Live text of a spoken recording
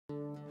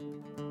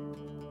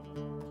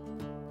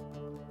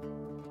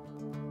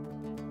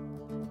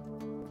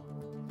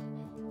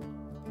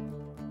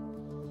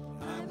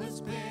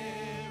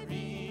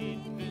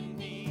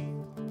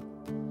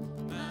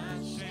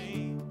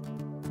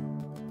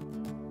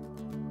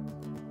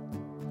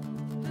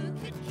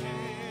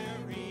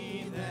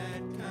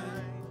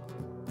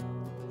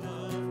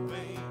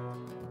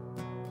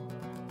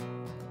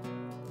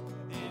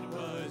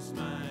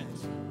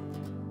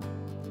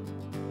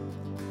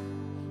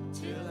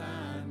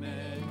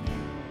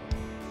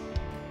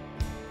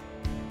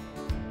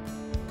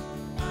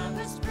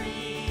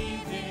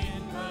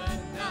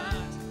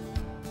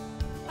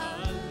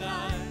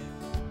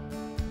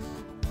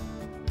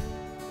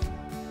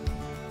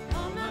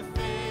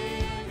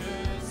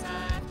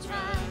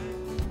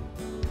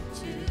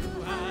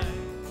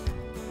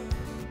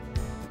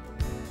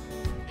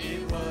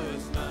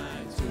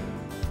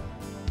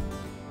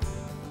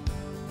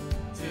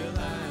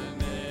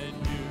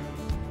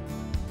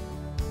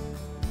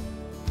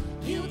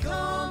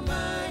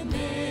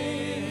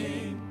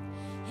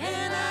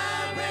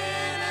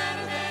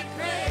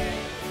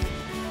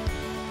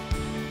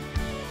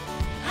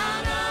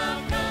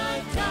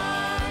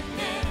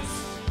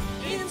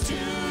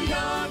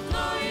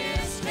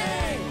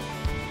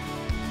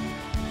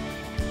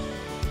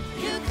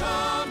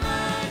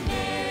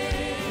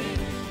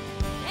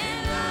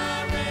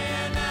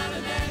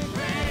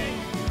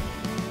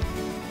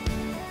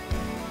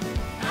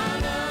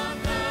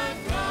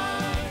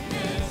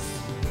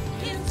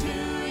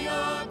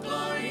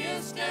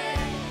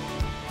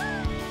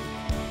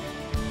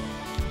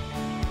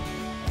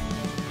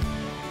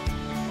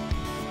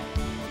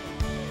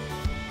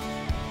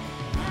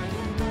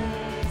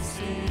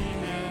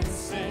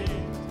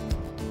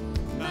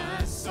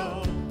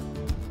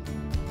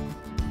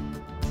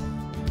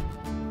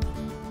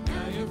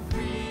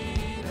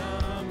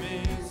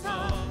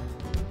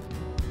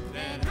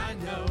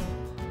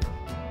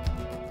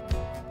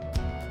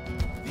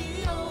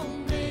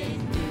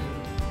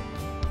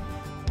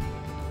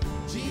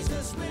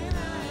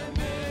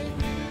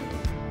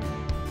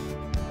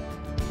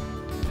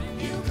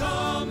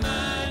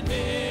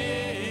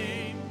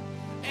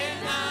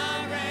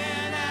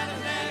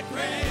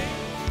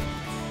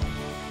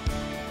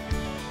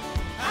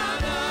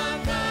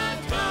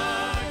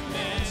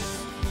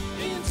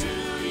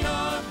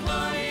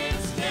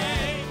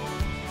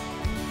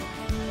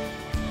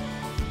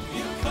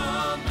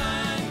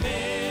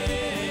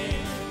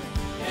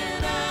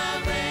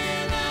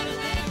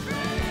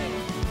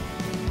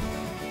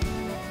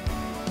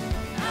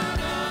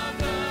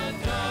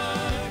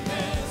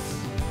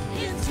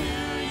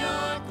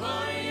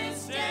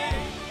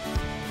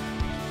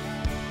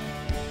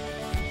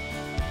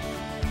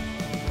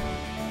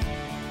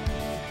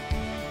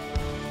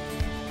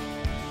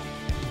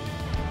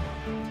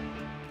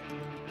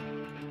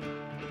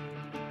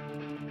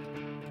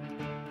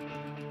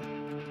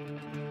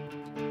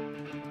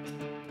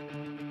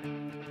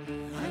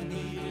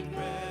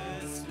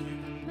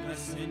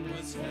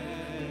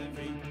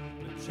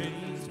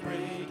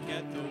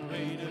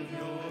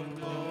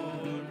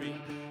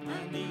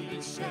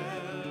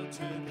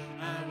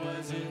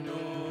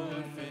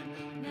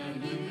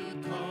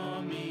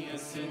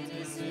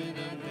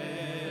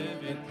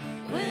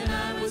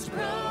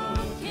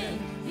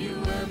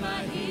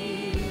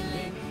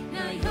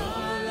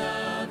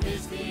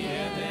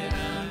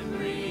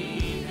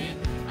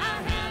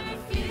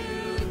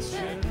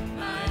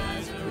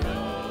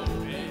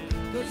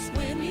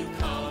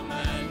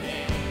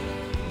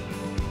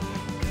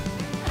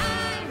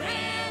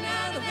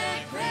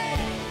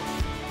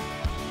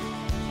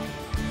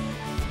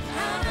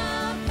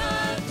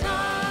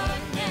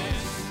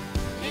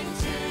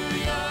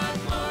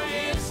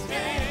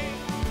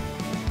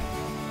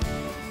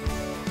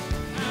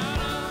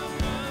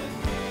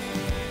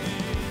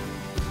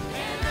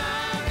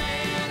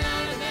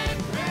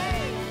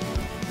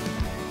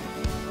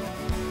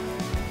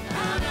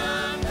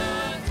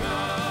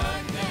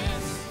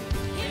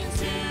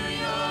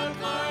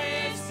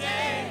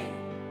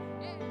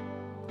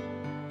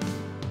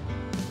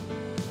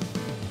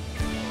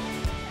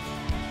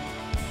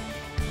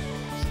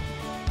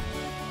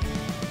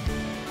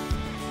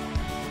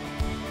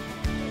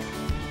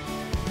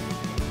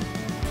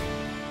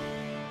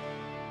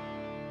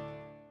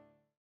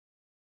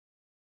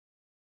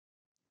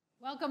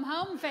Welcome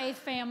home, Faith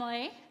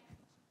family.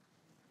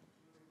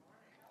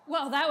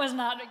 Well, that was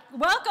not,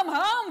 welcome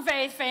home,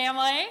 Faith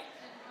family.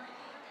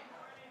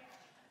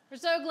 We're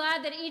so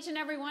glad that each and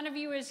every one of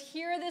you is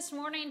here this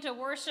morning to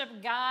worship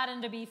God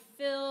and to be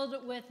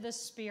filled with the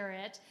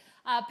Spirit.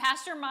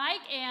 Pastor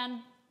Mike and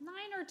 9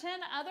 or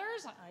 10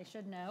 others, I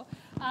should know,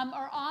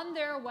 are on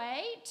their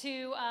way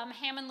to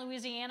Hammond,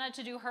 Louisiana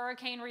to do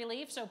hurricane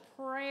relief. So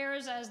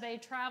prayers as they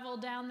travel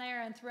down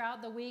there and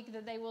throughout the week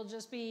that they will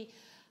just be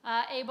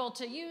able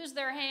to use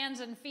their hands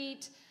and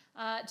feet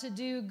to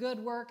do good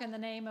work in the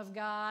name of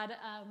God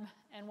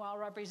and while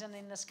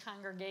representing this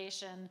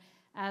congregation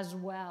as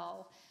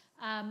well.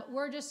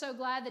 We're just so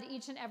glad that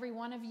each and every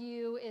one of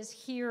you is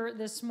here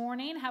this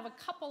morning. Have a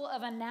couple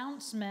of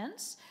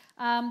announcements.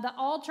 The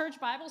All-Church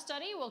Bible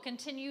Study will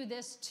continue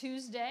this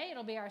Tuesday.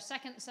 It'll be our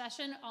second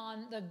session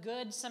on the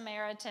Good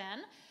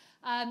Samaritan.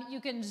 You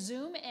can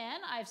Zoom in.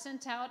 I've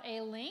sent out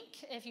a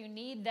link. If you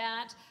need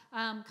that,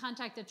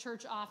 contact the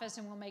church office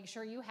and we'll make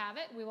sure you have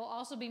it. We will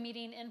also be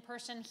meeting in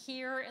person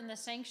here in the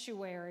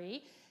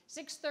sanctuary,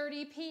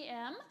 6:30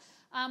 p.m.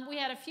 We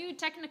had a few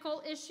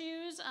technical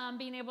issues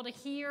being able to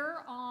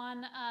hear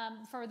on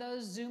for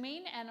those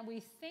Zooming, and we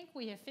think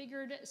we have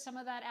figured some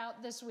of that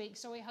out this week.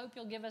 So we hope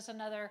you'll give us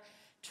another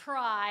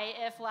try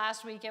if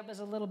last week it was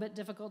a little bit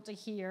difficult to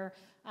hear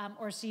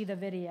or see the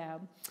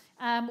video.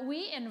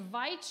 We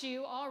invite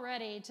you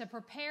already to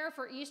prepare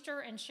for Easter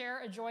and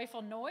share a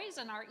joyful noise,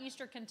 and our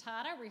Easter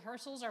cantata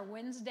rehearsals are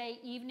Wednesday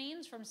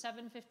evenings from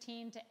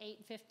 7:15 to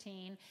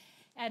 8:15.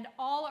 And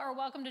all are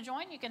welcome to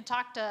join. You can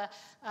talk to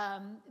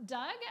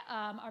Doug,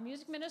 our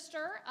music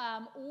minister,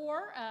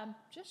 or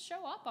just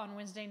show up on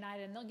Wednesday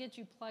night and they'll get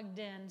you plugged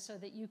in so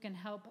that you can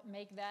help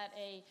make that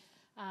a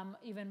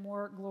even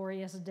more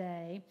glorious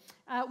day.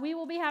 We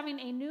will be having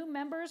a new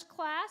members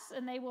class,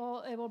 and it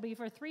will be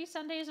for 3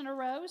 Sundays in a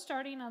row,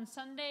 starting on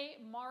Sunday,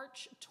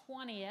 March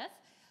 20th.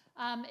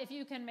 If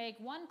you can make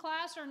one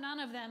class or none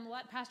of them,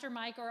 let Pastor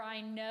Mike or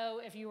I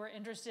know if you are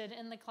interested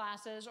in the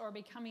classes or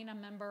becoming a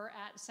member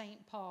at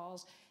St.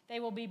 Paul's. They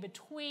will be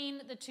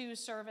between the 2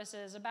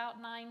 services,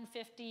 about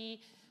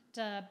 9:50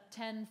 to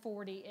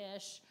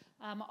 10:40-ish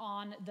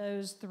on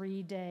those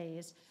 3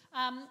 days.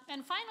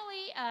 And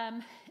finally,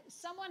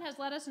 someone has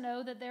let us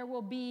know that there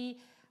will be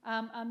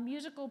a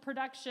musical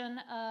production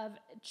of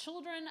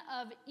Children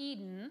of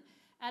Eden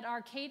at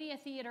Arcadia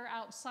Theater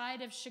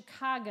outside of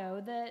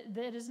Chicago.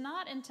 That is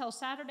not until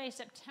Saturday,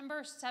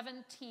 September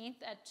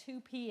 17th at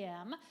 2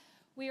 p.m.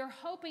 We are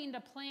hoping to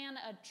plan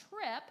a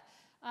trip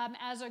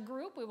as a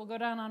group. We will go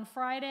down on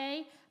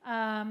Friday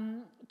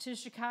to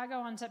Chicago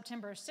on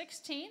September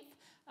 16th,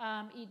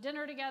 eat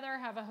dinner together,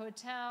 have a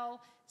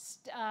hotel,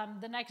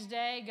 the next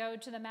day go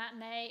to the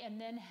matinee, and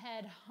then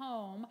head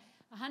home.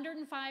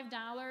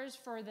 $105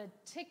 for the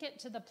ticket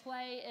to the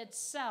play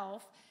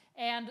itself,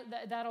 and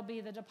that'll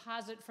be the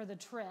deposit for the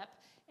trip.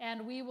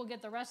 And we will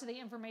get the rest of the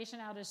information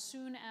out as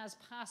soon as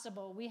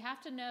possible. We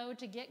have to know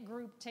to get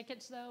group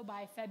tickets, though,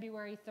 by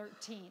February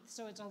 13th.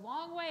 So it's a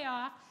long way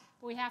off,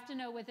 but we have to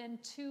know within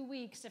 2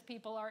 weeks if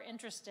people are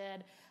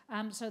interested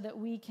so that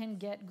we can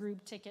get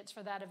group tickets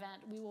for that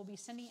event. We will be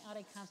sending out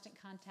a constant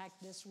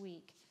contact this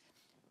week.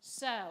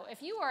 So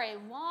if you are a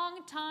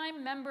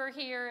long-time member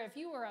here, if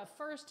you are a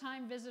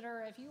first-time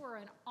visitor, if you are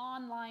an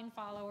online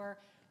follower,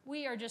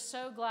 we are just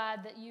so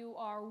glad that you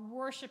are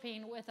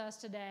worshiping with us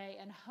today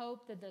and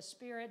hope that the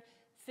Spirit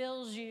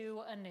fills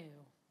you anew.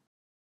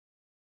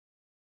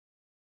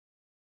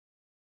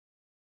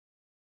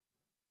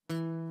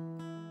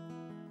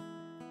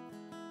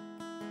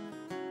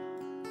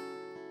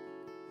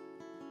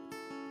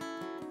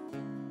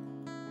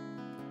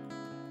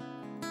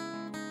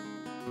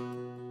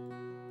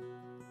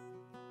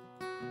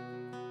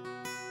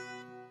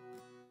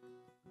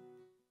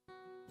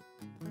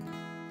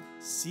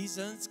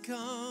 Seasons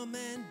come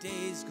and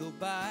days go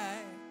by.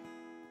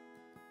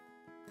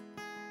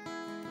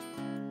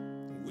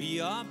 We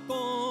are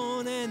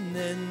born and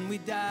then we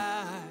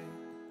die.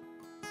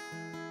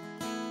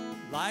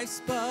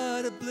 Life's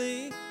but a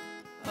blink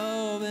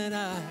of an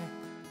eye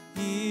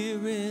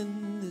here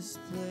in this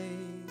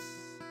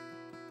place.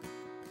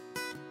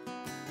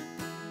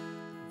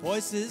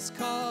 Voices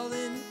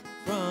calling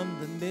from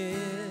the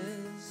mist,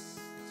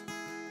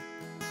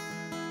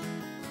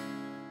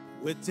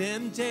 with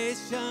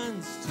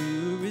temptations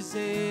to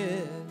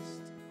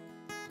resist.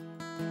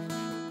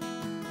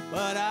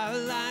 But our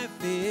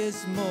life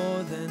is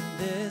more than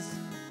this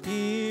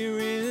here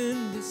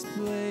in this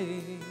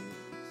place.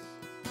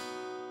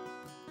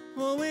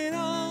 Oh,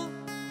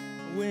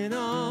 when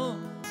all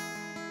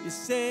is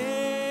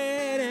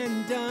said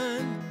and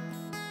done,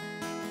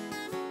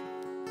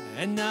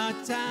 and our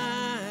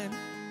time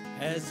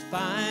has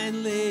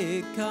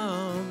finally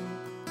come,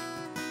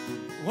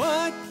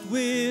 what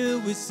will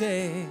we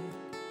say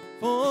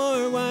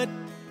for what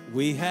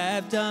we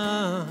have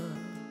done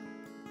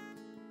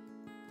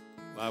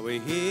while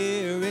we're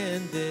here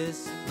in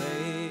this place?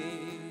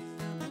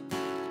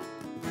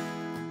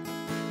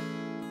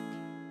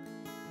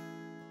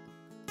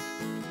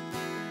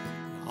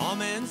 All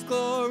man's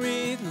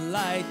glory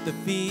light the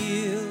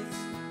fields,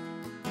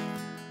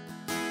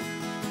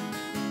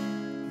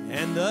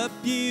 and the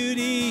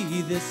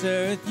beauty this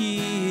earth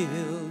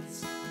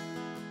yields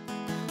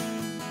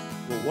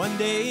will one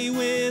day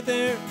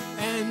wither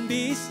and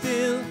be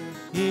still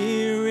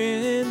here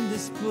in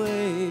this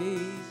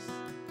place.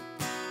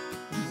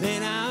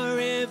 Then our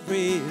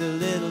every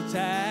little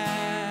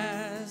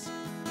task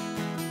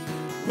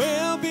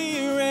will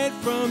be read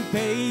from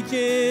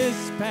pages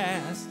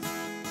past,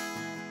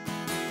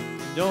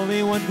 and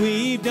only what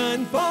we've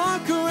done for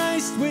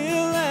Christ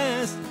will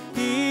last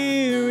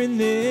here in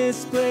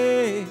this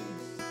place.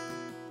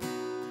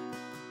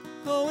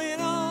 Oh,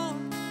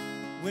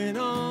 when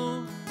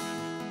all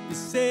is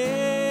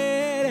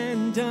said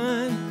and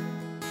done,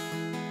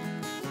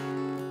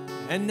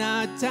 and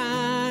our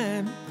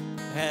time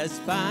has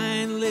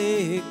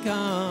finally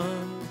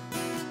come,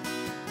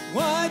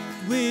 what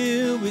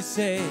will we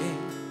say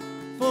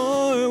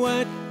for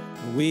what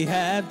we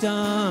have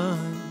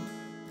done.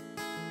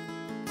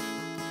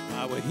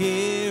 While we're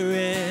here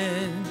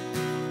in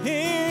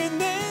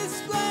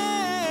this place,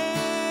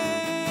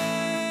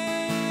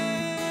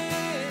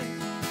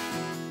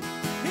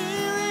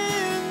 here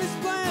in this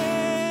place,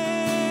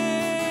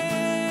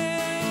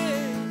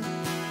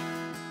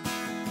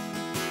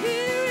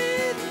 here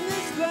in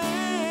this place.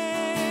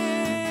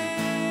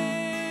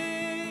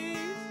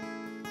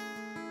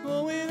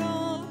 Oh,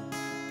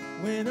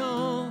 when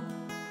all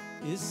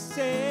is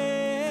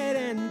said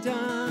and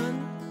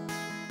done,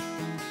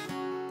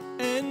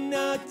 and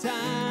our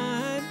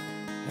time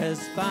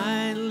has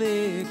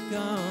finally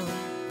come,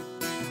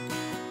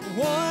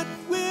 what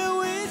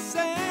will we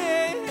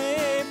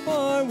say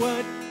for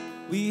what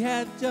we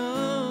have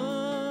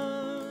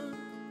done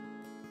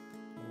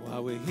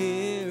while we're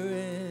here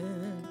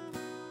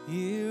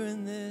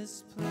in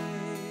this place,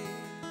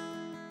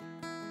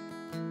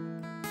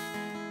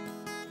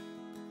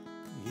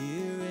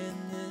 here in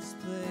this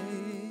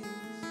place,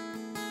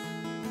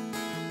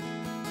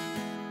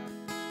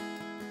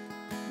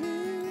 here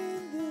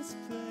in this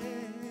place.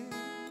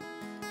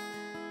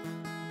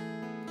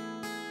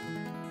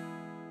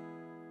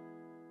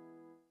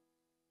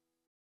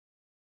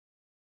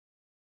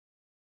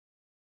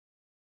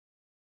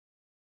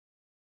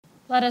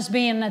 Let us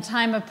be in a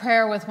time of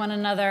prayer with one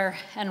another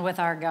and with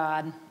our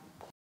God.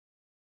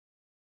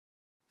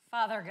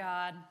 Father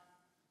God,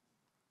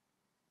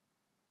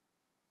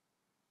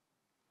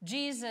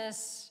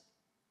 Jesus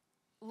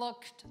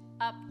looked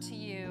up to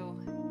you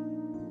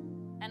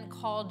and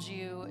called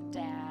you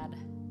Dad.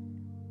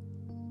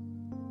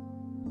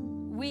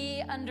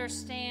 We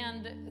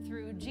understand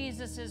through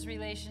Jesus'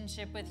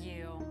 relationship with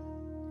you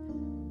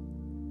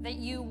that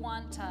you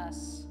want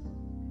us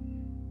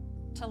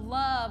to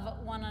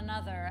love one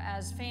another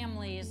as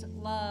families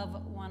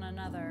love one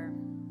another,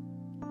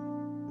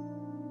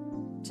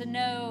 to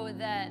know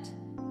that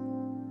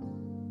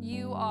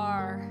you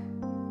are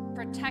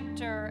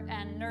protector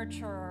and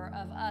nurturer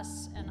of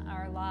us and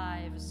our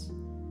lives,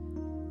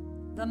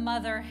 the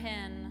mother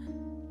hen,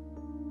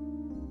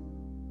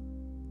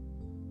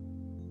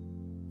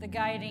 the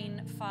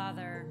guiding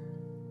father.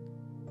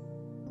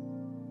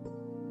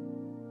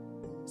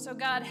 So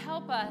God,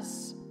 help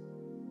us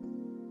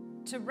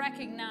to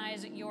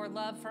recognize your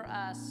love for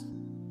us,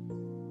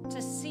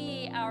 to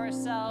see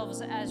ourselves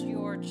as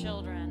your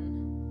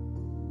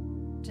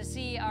children, to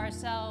see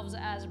ourselves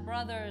as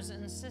brothers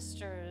and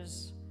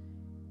sisters,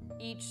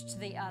 each to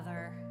the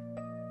other.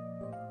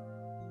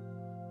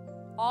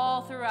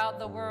 All throughout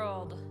the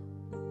world,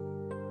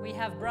 we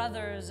have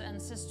brothers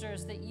and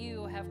sisters that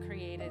you have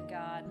created,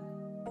 God.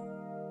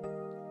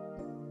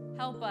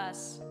 Help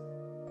us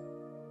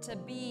to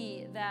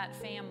be that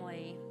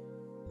family,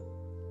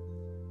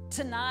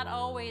 to not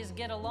always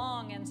get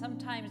along, and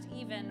sometimes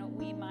even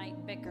we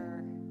might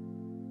bicker,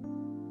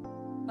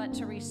 but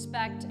to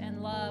respect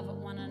and love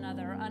one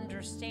another,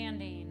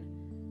 understanding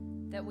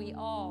that we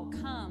all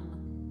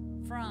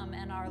come from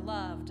and are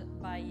loved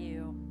by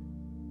you.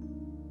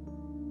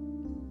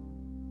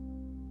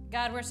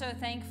 God, we're so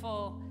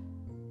thankful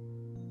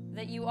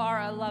that you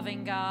are a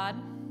loving God,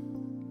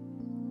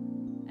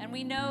 and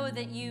we know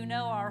that you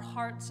know our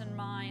hearts and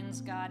minds,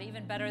 God,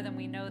 even better than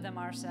we know them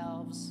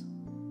ourselves.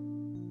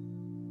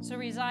 So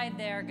reside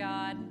there,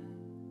 God,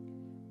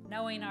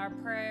 knowing our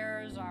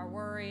prayers, our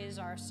worries,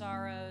 our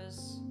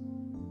sorrows,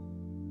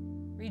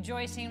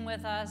 rejoicing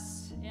with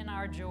us in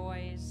our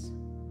joys.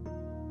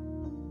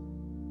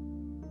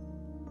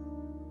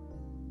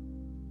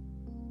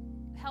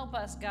 Help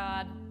us,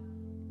 God,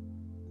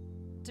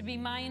 to be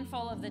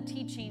mindful of the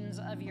teachings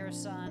of your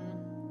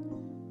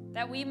Son,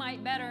 that we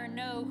might better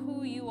know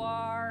who you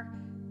are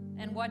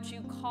and what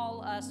you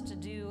call us to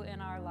do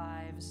in our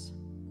lives,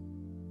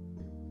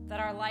 that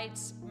our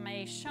lights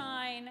may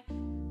shine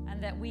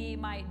and that we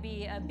might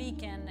be a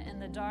beacon in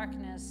the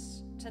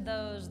darkness to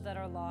those that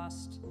are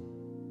lost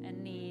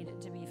and need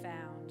to be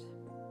found.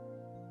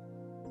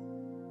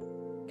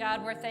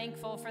 God, we're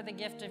thankful for the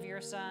gift of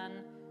your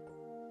Son,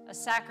 a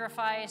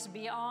sacrifice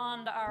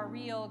beyond our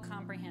real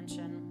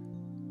comprehension.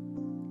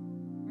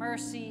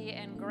 Mercy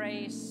and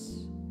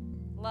grace,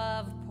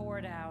 love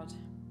poured out.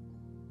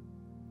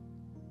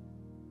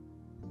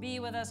 Be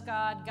with us,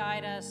 God,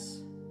 guide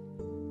us.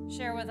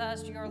 Share with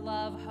us your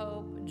love,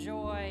 hope,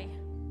 joy,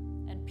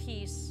 and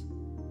peace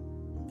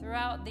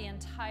throughout the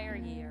entire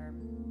year.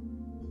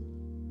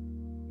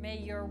 May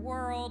your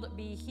world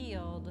be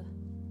healed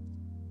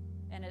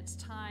in its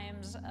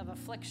times of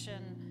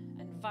affliction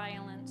and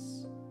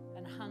violence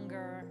and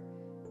hunger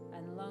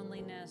and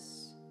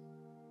loneliness,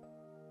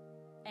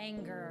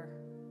 anger.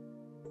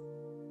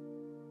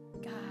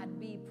 God,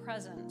 be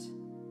present.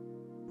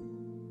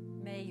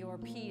 May your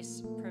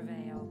peace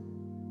prevail.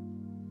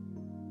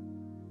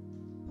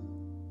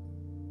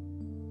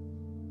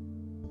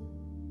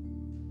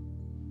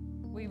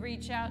 We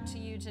reach out to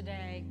you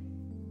today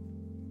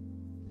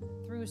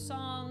through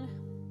song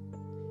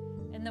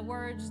and the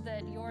words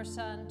that your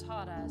Son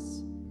taught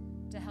us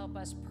to help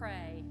us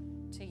pray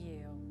to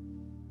you.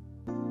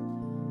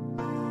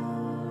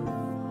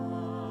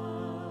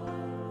 Our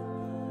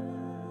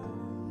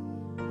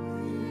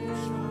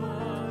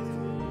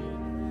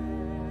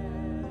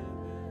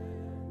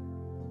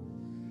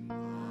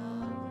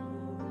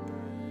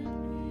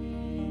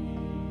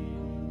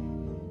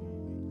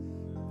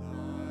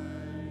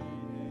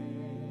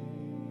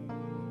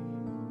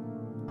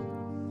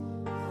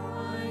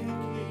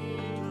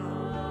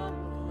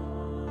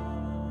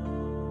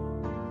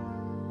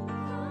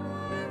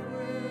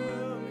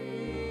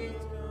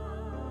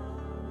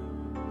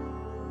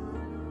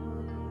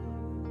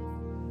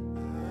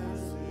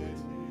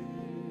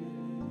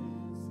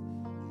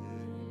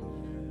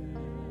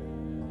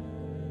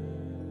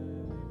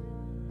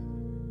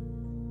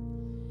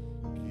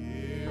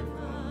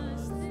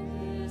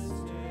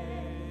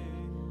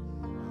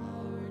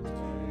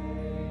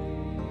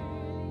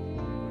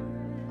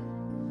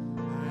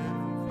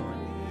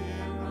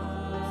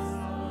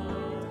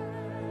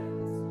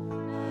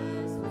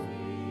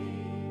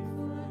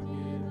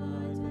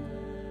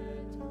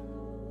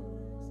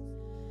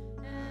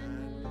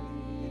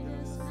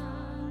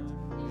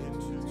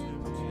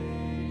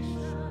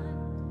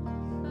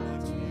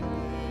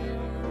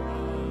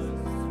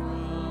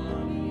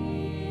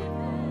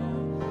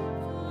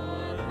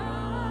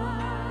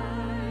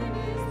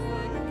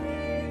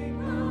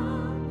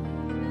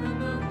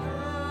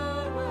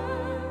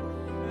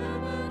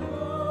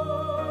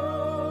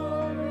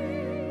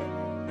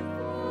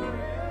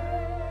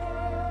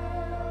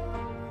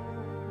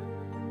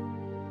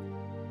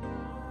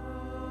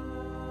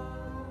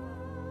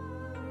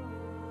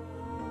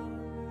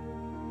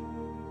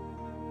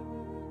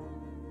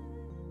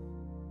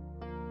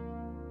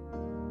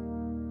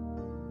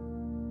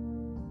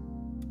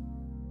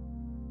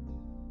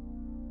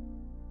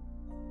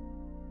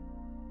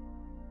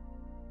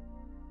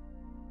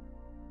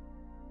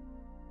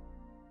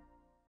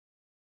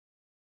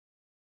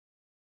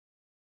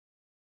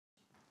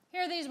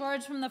Hear these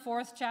words from the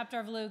 4th chapter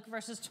of Luke,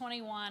 verses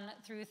 21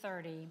 through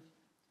 30.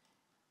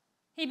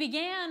 He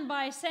began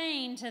by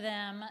saying to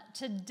them,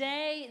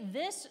 "Today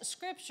this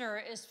scripture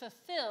is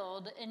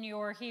fulfilled in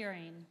your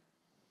hearing."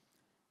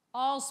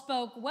 All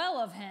spoke well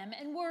of him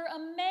and were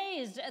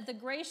amazed at the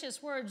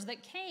gracious words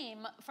that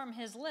came from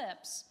his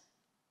lips.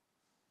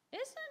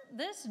 "Isn't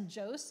this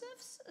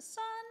Joseph's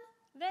son?"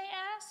 they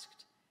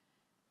asked.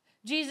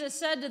 Jesus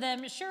said to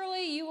them,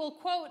 "Surely you will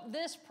quote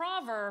this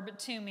proverb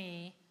to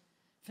me,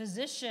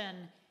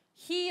 'Physician,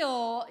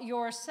 heal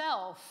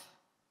yourself.'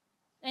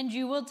 And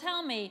you will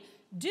tell me,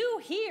 'Do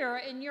here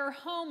in your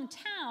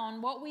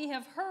hometown what we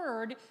have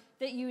heard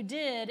that you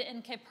did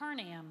in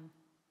Capernaum.'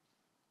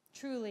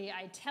 Truly,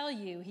 I tell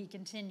you," he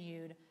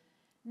continued,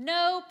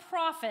 "no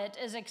prophet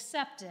is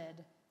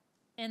accepted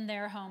in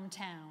their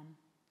hometown.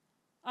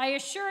 I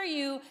assure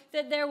you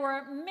that there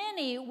were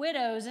many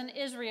widows in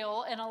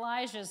Israel in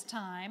Elijah's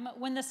time,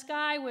 when the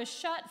sky was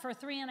shut for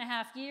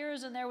 3.5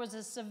 years and there was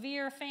a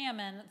severe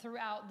famine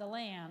throughout the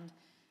land.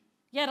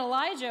 Yet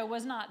Elijah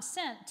was not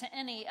sent to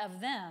any of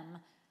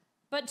them,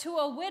 but to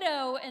a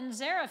widow in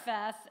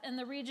Zarephath in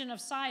the region of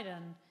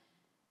Sidon.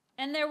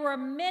 And there were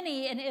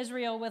many in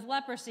Israel with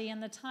leprosy in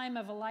the time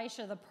of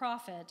Elisha the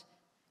prophet,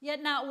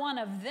 yet not one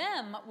of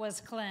them was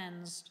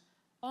cleansed,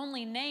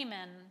 only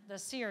Naaman the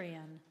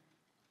Syrian."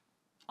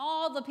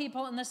 All the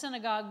people in the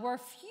synagogue were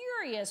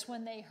furious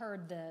when they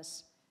heard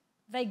this.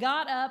 They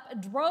got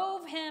up,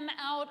 drove him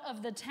out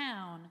of the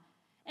town,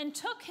 and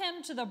took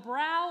him to the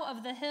brow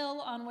of the hill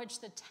on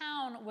which the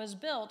town was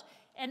built,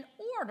 in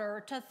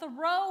order to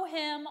throw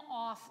him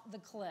off the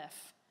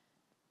cliff.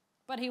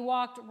 But he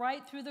walked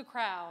right through the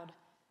crowd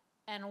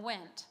and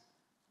went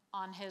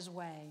on his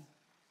way.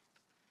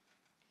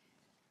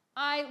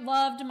 I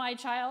loved my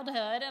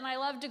childhood, and I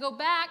loved to go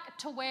back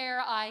to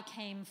where I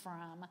came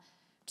from,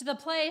 to the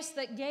place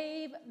that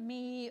gave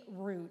me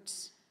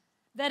roots,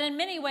 that in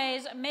many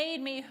ways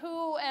made me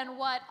who and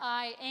what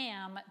I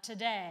am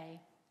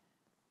today.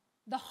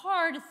 The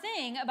hard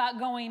thing about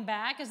going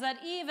back is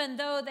that even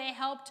though they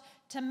helped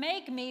to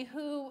make me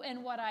who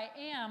and what I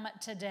am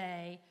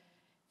today,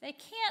 they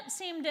can't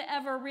seem to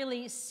ever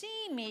really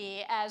see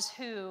me as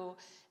who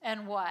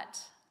and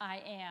what I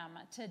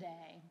am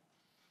today.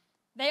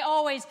 They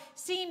always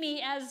see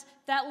me as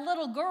that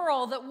little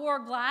girl that wore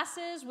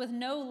glasses with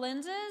no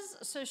lenses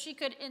so she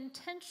could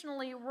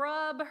intentionally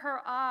rub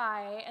her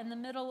eye in the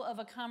middle of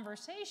a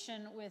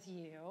conversation with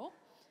you.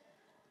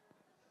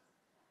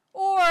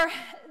 Or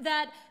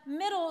that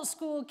middle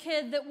school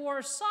kid that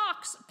wore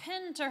socks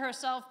pinned to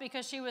herself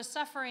because she was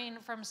suffering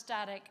from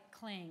static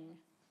cling.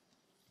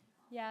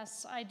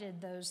 Yes, I did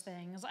those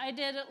things. I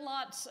did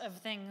lots of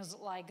things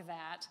like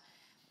that.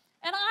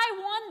 And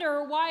I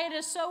wonder why it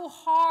is so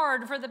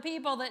hard for the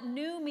people that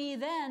knew me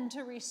then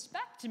to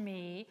respect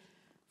me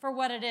for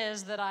what it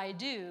is that I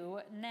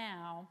do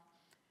now.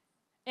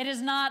 It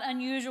is not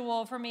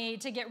unusual for me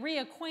to get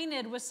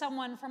reacquainted with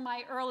someone from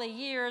my early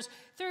years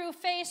through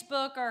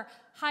Facebook or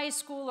high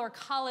school or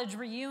college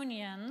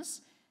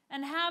reunions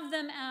and have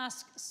them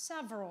ask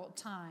several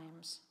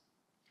times,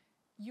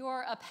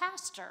 "You're a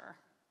pastor?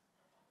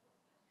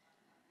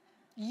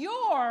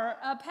 You're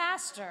a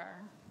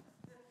pastor?"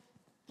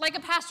 Like a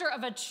pastor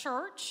of a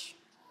church?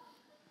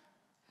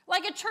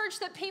 Like a church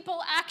that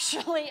people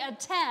actually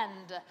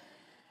attend?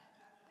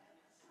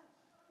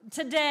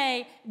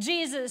 Today,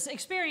 Jesus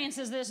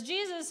experiences this.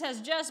 Jesus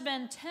has just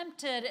been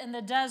tempted in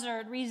the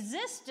desert,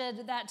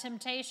 resisted that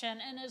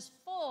temptation, and is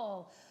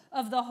full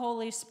of the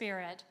Holy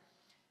Spirit.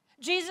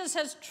 Jesus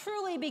has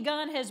truly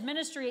begun his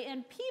ministry,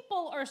 and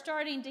people are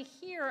starting to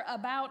hear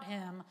about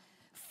him,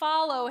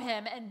 follow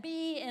him, and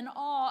be in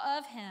awe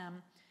of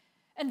him.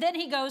 And then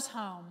he goes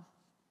home,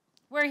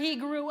 where he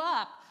grew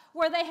up,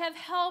 where they have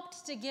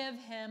helped to give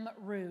him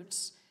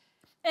roots.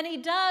 And he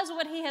does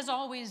what he has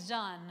always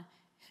done.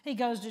 He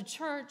goes to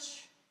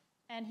church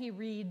and he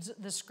reads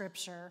the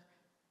scripture.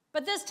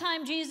 But this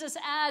time Jesus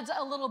adds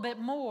a little bit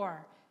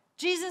more.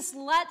 Jesus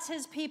lets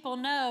his people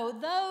know,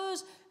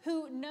 those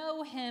who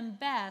know him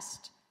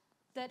best,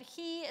 that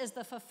he is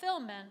the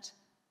fulfillment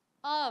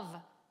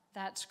of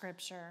that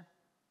scripture.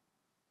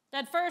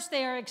 At first,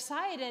 they are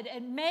excited,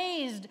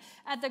 amazed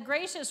at the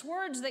gracious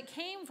words that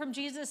came from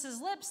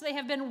Jesus' lips. They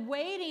have been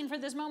waiting for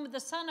this moment,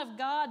 the Son of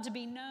God, to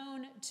be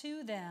known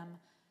to them.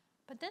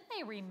 But then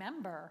they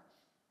remember,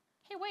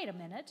 hey, wait a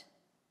minute.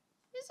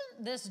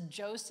 Isn't this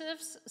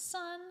Joseph's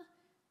son?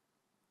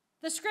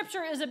 The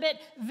scripture is a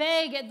bit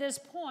vague at this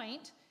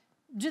point.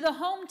 Do the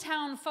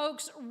hometown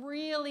folks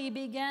really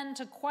begin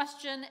to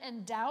question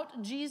and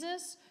doubt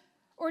Jesus?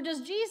 Or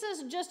does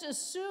Jesus just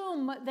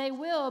assume they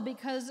will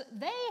because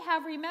they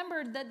have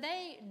remembered that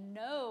they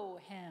know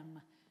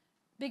him?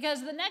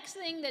 Because the next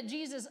thing that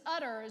Jesus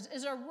utters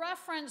is a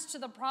reference to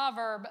the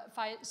proverb,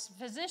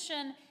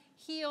 "Physician,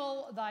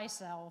 heal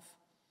thyself."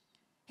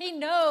 He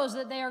knows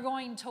that they are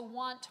going to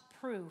want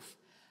proof,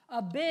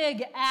 a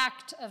big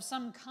act of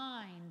some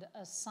kind,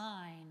 a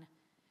sign.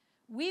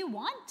 We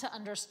want to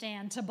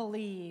understand, to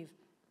believe,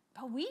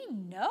 but we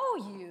know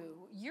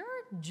you.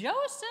 You're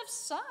Joseph's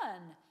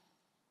son.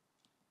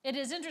 It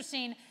is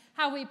interesting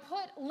how we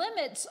put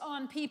limits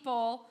on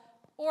people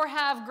or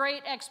have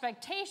great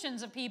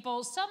expectations of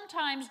people,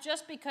 sometimes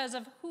just because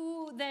of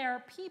who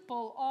their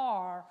people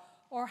are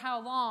or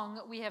how long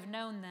we have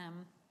known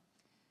them.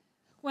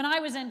 When I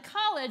was in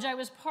college, I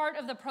was part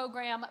of the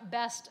program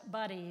Best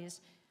Buddies.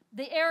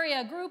 The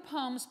area group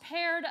homes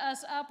paired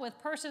us up with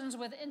persons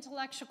with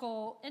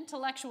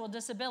intellectual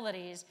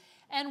disabilities,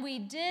 and we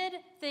did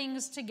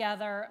things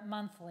together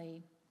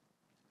monthly.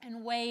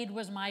 And Wade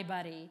was my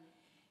buddy.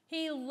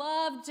 He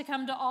loved to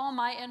come to all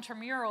my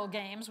intramural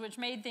games, which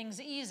made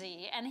things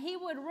easy, and he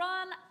would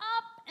run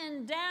up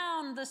and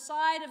down the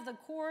side of the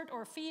court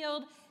or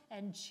field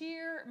and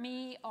cheer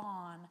me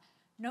on,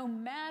 no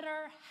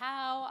matter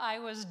how I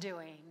was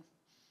doing.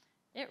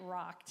 It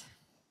rocked.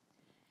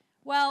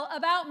 Well,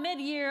 about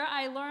mid-year,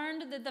 I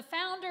learned that the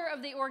founder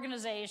of the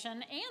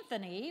organization,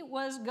 Anthony,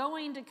 was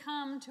going to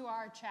come to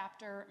our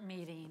chapter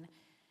meeting.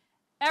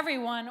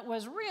 Everyone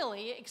was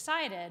really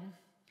excited.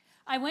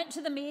 I went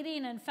to the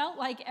meeting and felt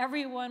like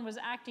everyone was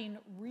acting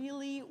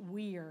really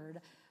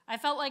weird. I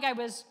felt like I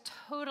was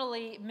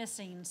totally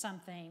missing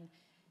something.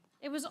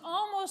 It was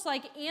almost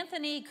like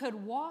Anthony could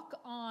walk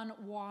on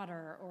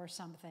water or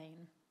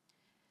something.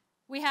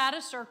 We had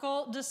a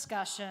circle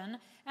discussion,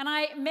 and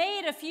I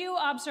made a few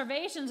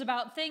observations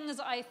about things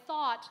I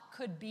thought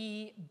could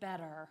be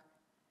better.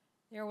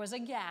 There was a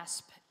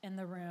gasp in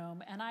the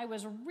room, and I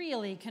was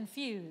really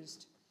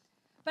confused.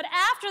 But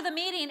after the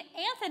meeting,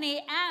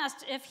 Anthony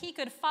asked if he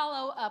could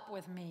follow up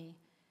with me.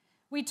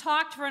 We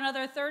talked for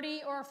another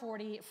 30 or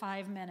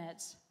 45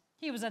 minutes.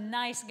 He was a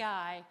nice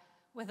guy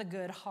with a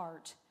good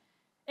heart.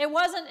 It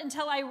wasn't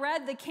until I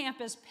read the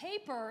campus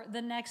paper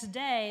the next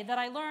day that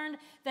I learned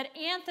that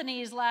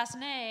Anthony's last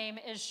name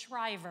is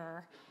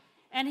Shriver,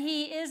 and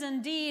he is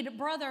indeed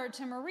brother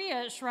to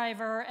Maria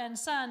Shriver and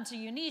son to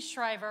Eunice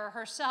Shriver,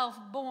 herself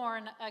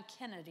born a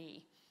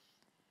Kennedy.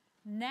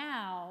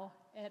 Now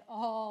it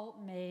all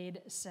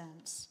made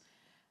sense.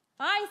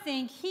 I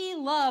think he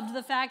loved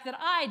the fact that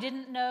I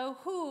didn't know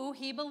who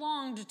he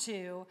belonged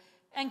to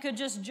and could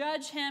just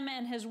judge him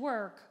and his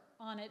work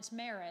on its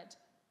merit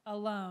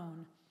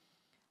alone.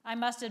 I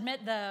must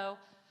admit, though,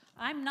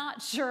 I'm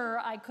not sure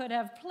I could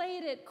have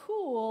played it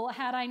cool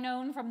had I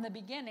known from the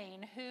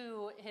beginning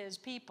who his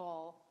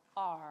people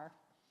are.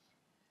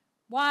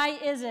 Why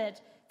is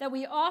it that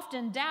we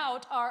often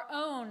doubt our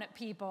own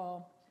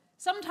people?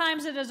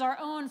 Sometimes it is our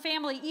own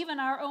family, even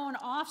our own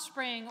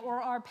offspring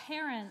or our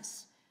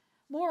parents.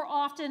 More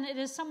often, it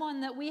is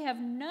someone that we have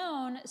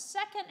known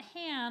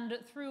secondhand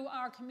through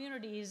our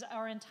communities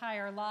our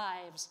entire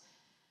lives.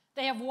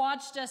 They have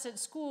watched us at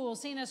school,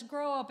 seen us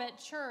grow up at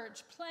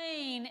church,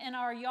 playing in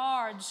our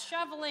yards,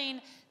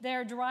 shoveling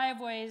their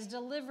driveways,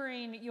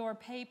 delivering your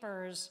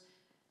papers.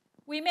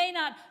 We may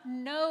not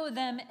know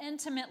them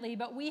intimately,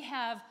 but we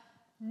have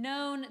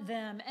known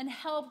them and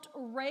helped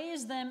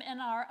raise them in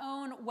our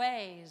own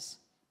ways.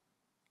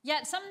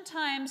 Yet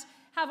sometimes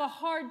have a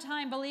hard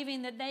time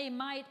believing that they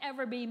might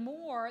ever be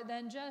more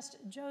than just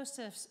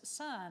Joseph's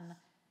son.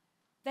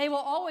 They will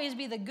always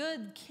be the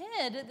good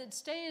kid that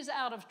stays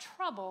out of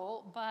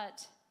trouble,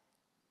 but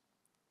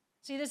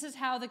see, this is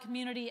how the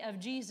community of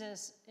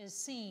Jesus is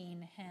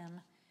seeing him.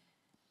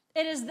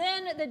 It is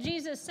then that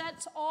Jesus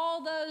sets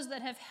all those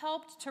that have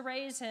helped to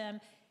raise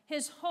him,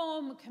 his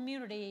home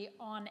community,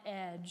 on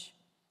edge.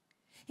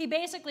 He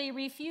basically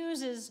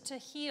refuses to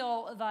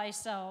heal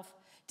thyself,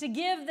 to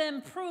give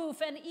them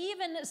proof, and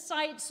even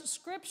cites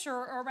scripture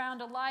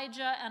around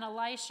Elijah and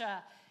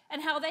Elisha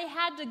and how they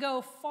had to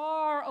go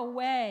far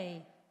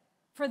away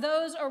for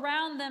those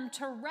around them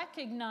to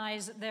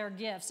recognize their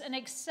gifts and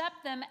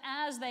accept them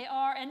as they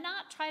are and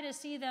not try to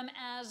see them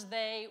as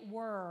they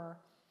were.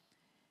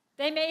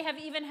 They may have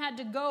even had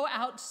to go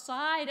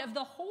outside of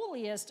the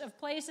holiest of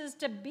places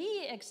to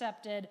be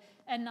accepted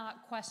and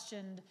not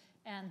questioned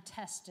and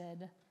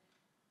tested.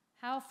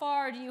 How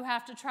far do you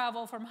have to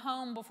travel from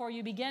home before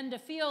you begin to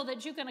feel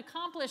that you can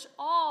accomplish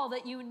all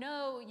that you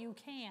know you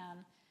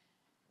can?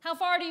 How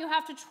far do you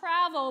have to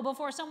travel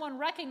before someone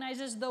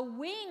recognizes the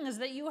wings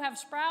that you have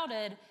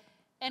sprouted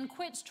and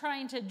quits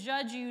trying to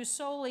judge you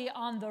solely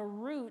on the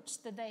roots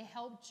that they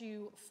helped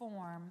you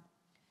form?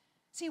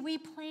 See, we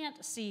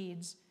plant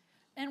seeds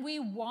and we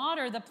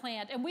water the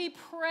plant and we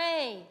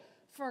pray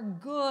for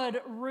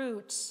good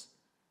roots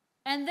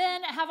and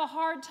then have a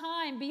hard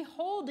time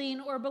beholding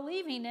or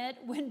believing it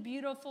when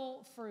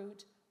beautiful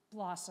fruit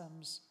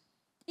blossoms,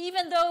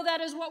 even though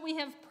that is what we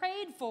have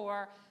prayed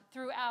for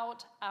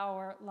throughout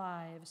our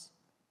lives.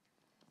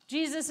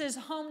 Jesus'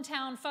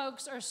 hometown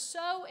folks are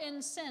so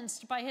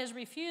incensed by his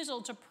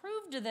refusal to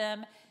prove to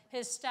them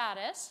his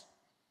status,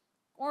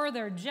 or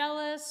they're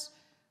jealous,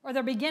 or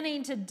they're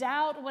beginning to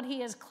doubt what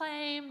he has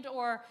claimed,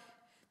 or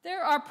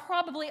there are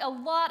probably a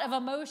lot of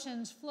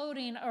emotions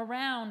floating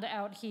around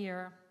out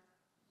here.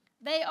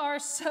 They are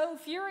so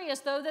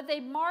furious, though, that they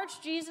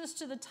march Jesus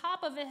to the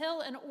top of a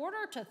hill in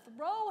order to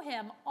throw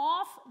him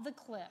off the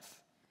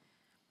cliff.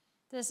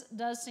 This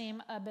does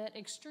seem a bit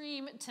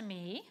extreme to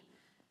me,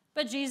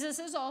 but Jesus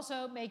is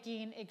also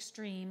making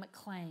extreme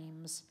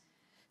claims.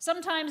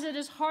 Sometimes it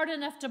is hard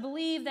enough to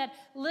believe that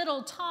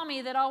little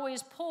Tommy that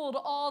always pulled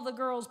all the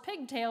girls'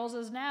 pigtails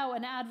is now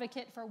an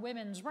advocate for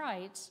women's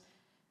rights.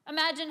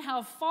 Imagine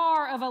how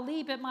far of a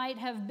leap it might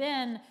have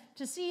been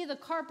to see the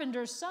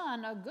carpenter's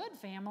son, a good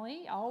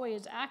family,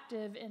 always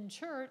active in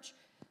church,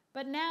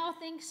 but now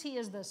thinks he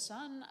is the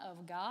Son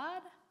of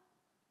God.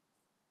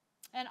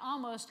 And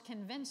almost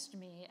convinced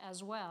me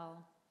as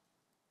well.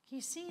 He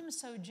seems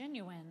so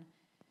genuine.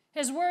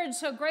 His words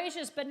so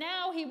gracious, but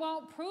now he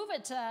won't prove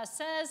it to us,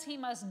 says he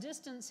must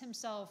distance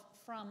himself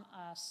from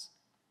us.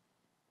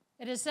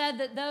 It is said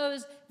that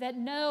those that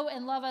know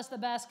and love us the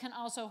best can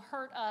also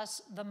hurt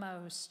us the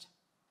most.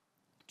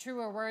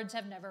 Truer words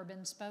have never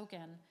been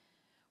spoken.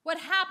 What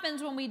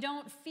happens when we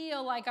don't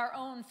feel like our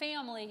own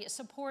family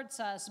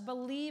supports us,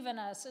 believe in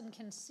us, and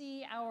can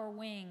see our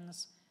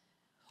wings?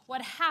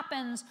 What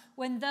happens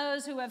when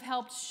those who have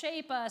helped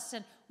shape us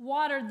and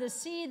watered the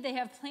seed they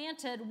have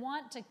planted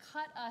want to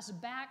cut us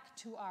back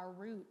to our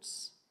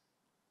roots?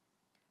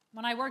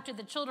 When I worked at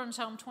the children's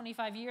home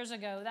 25 years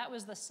ago, that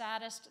was the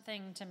saddest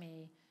thing to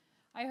me.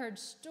 I heard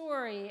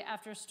story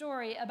after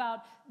story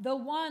about the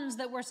ones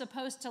that were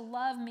supposed to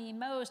love me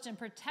most and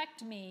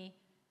protect me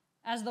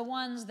as the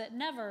ones that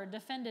never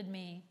defended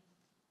me.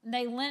 And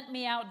they lent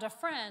me out to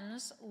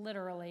friends,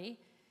 literally,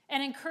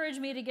 and encouraged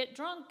me to get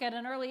drunk at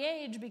an early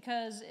age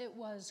because it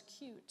was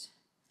cute.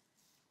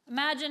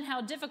 Imagine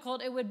how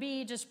difficult it would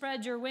be to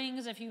spread your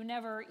wings if you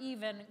never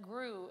even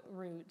grew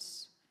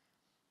roots.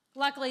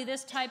 Luckily,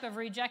 this type of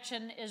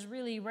rejection is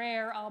really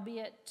rare,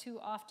 albeit too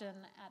often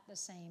at the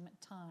same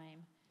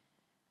time.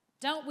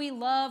 Don't we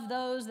love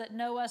those that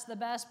know us the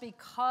best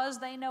because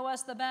they know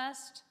us the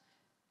best,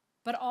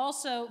 but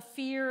also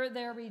fear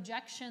their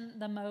rejection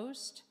the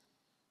most?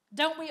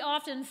 Don't we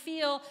often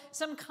feel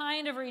some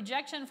kind of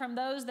rejection from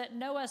those that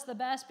know us the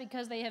best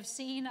because they have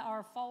seen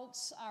our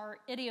faults, our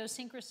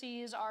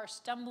idiosyncrasies, our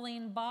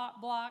stumbling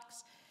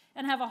blocks,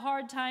 and have a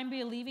hard time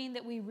believing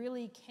that we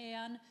really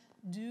can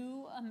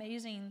do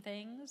amazing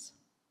things?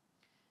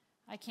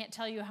 I can't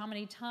tell you how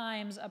many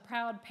times a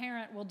proud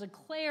parent will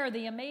declare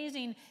the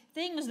amazing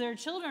things their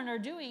children are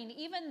doing,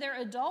 even their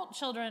adult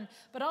children,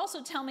 but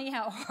also tell me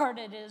how hard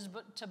it is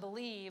to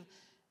believe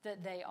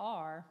that they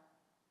are.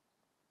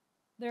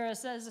 There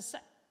is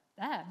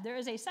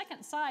a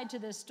second side to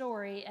this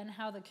story and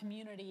how the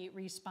community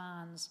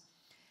responds.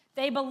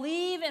 They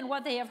believe in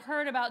what they have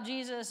heard about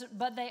Jesus,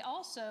 but they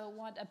also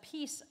want a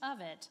piece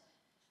of it.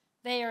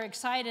 They are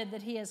excited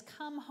that he has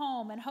come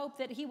home and hope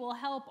that he will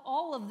help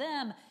all of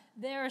them,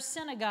 their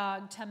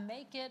synagogue, to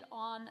make it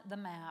on the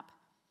map.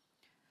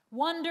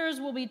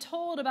 Wonders will be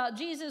told about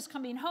Jesus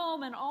coming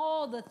home and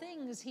all the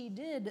things he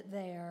did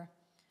there.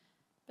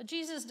 But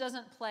Jesus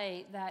doesn't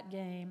play that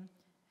game.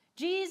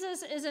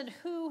 Jesus isn't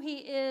who he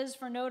is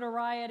for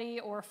notoriety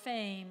or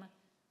fame,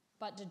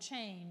 but to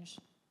change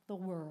the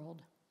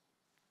world.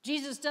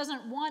 Jesus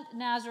doesn't want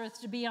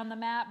Nazareth to be on the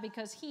map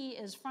because he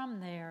is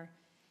from there.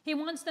 He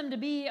wants them to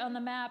be on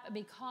the map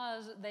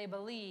because they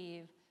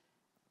believe.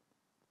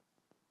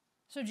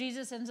 So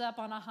Jesus ends up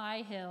on a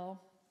high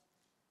hill,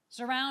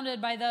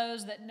 surrounded by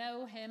those that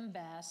know him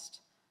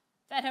best,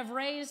 that have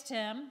raised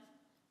him,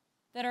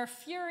 that are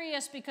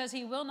furious because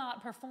he will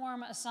not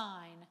perform a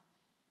sign.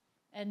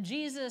 And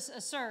Jesus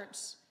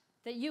asserts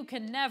that you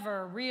can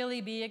never really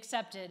be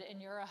accepted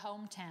in your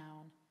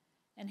hometown.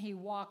 And he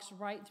walks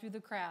right through the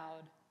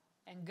crowd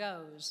and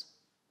goes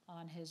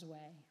on his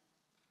way.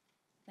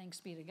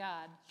 Thanks be to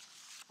God.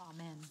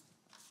 Amen.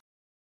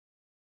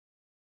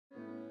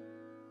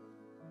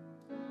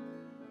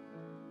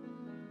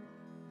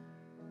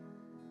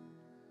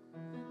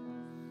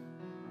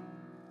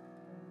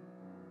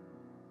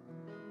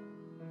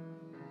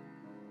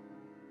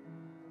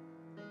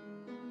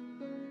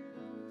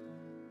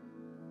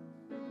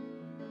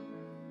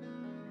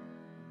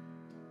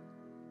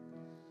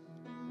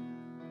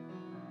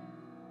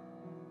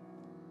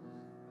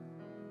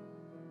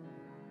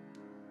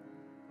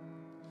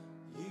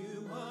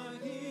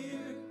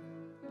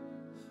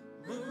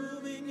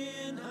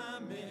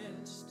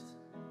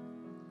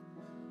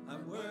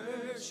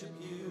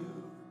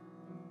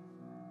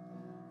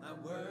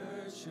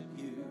 Worship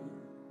you.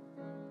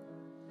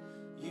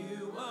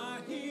 You are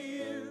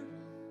here,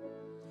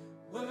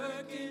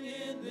 working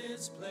in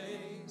this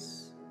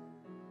place.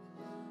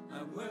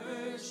 I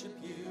worship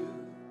you.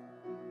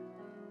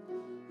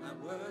 I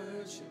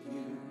worship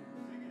you.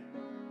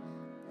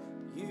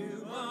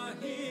 You are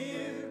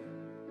here,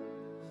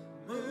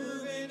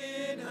 moving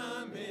in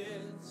our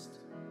midst.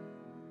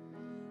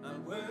 I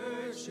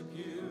worship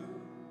you.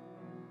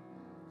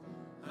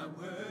 I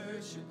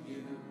worship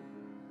you.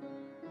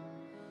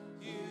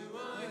 You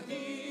are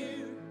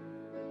here,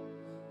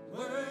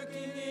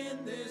 working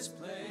in this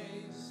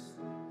place.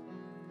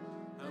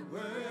 I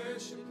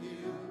worship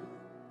you.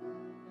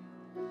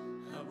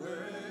 I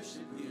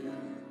worship you.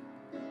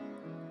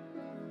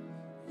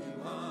 You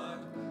are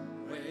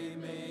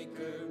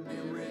waymaker,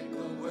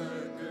 miracle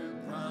worker,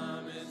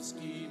 promise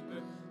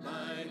keeper,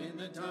 light in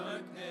the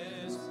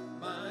darkness.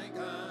 My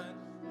God,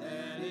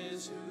 that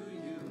is who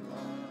you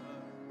are.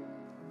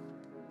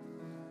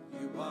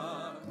 You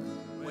are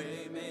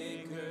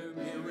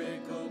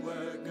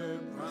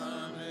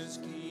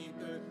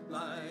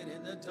light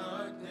in the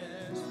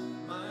darkness.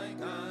 My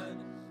God,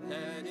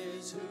 that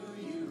is who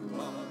you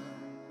are.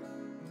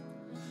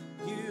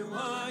 You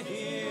are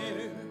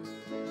here,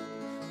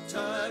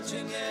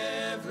 touching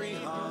every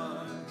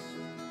heart.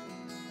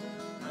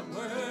 I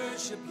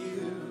worship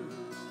you.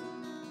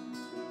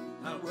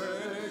 I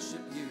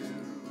worship you.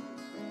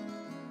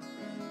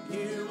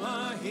 You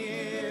are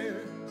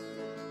here,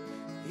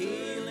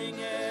 healing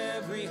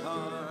every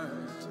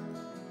heart.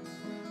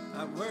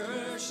 I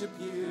worship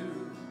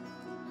you.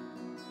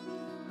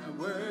 I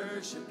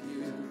worship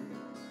you.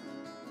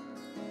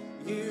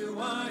 You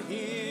are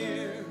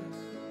here,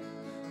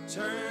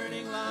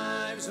 turning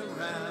lives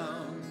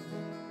around.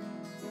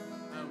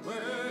 I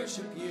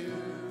worship you.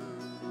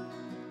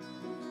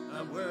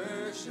 I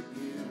worship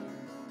you.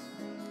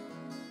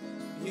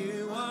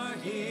 You are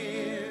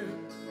here,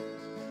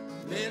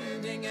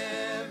 mending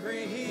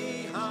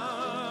every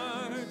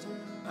heart.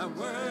 I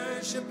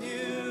worship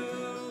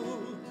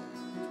you.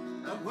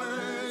 I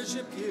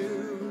worship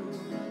you.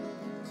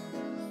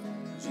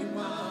 You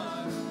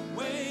are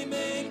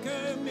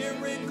waymaker,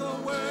 miracle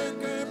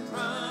worker,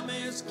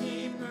 promise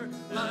keeper,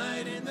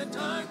 light in the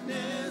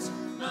darkness.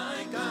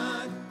 My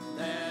God,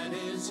 that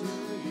is who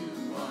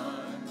you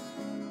are.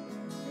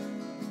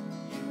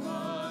 You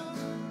are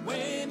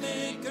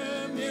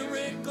waymaker,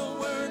 miracle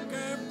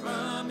worker,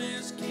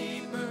 promise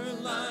keeper,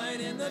 light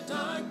in the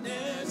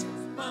darkness.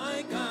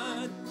 My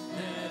God,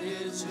 that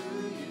is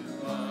who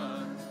you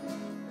are.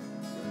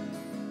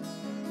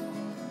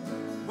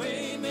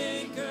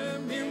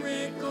 Waymaker,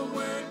 miracle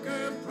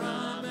worker,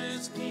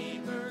 promise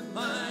keeper,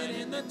 light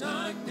in the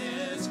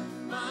darkness.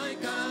 My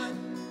God,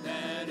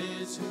 that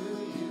is who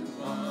you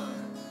are.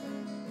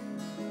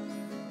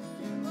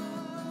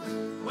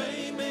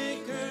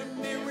 Waymaker,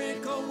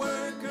 miracle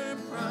worker,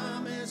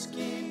 promise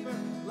keeper,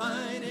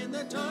 light in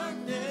the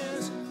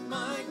darkness.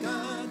 My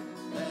God,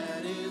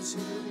 that is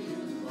who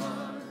you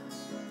are.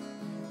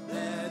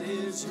 That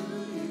is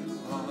who you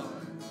are.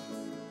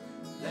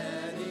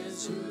 That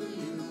is who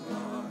you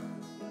are.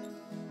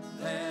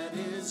 That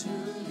is who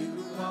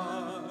you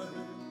are.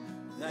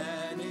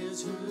 That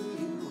is who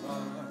you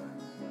are.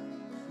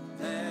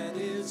 That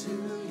is who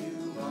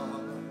you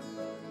are.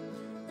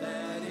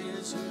 That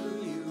is who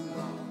you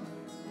are.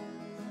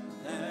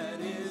 That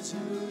is who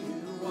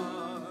you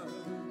are.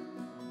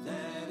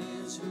 That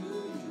is who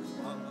you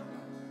are.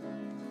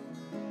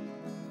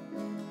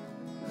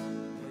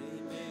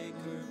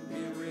 Waymaker,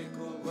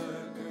 miracle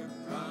worker,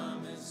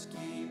 promise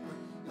keeper,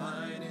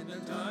 light in the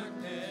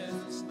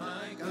darkness.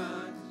 My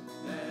God,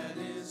 that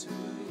is who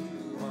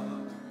you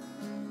are.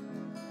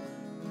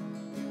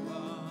 You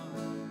are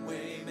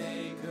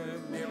waymaker,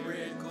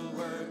 miracle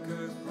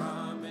worker,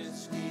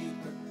 promise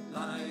keeper,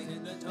 light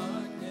in the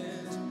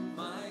darkness.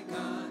 My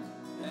God,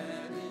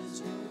 that is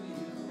who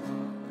you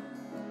are.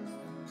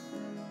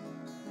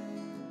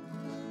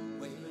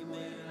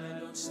 When I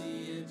don't see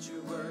it,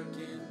 you're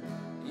working.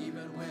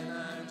 Even when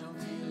I don't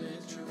feel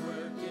it, you're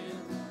working.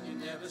 You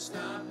never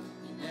stop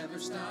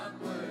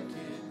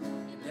working.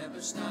 You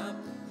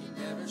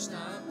never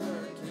stop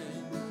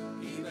working.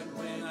 Even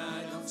when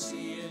I don't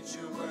see it,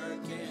 you're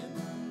working.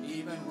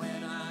 Even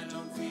when I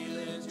don't feel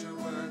it, you're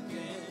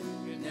working.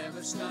 You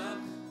never stop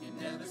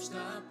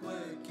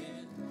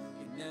working.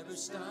 You never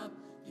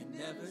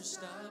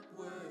stop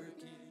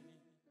working.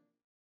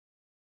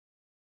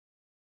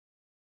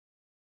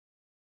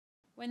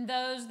 When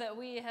those that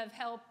we have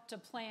helped to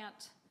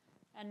plant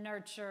and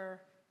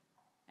nurture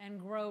and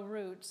grow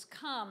roots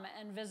come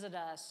and visit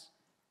us,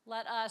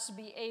 let us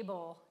be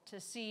able to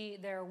see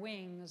their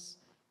wings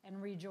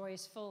and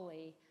rejoice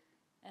fully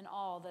in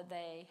all that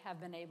they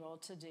have been able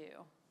to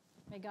do.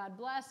 May God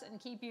bless and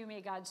keep you. May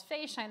God's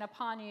face shine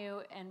upon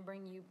you and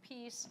bring you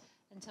peace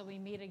until we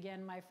meet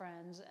again, my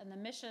friends. And the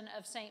mission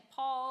of St.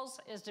 Paul's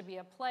is to be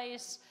a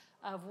place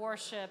of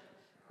worship,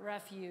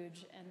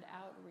 refuge, and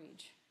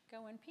outreach.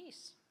 Go in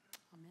peace.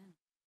 Amen.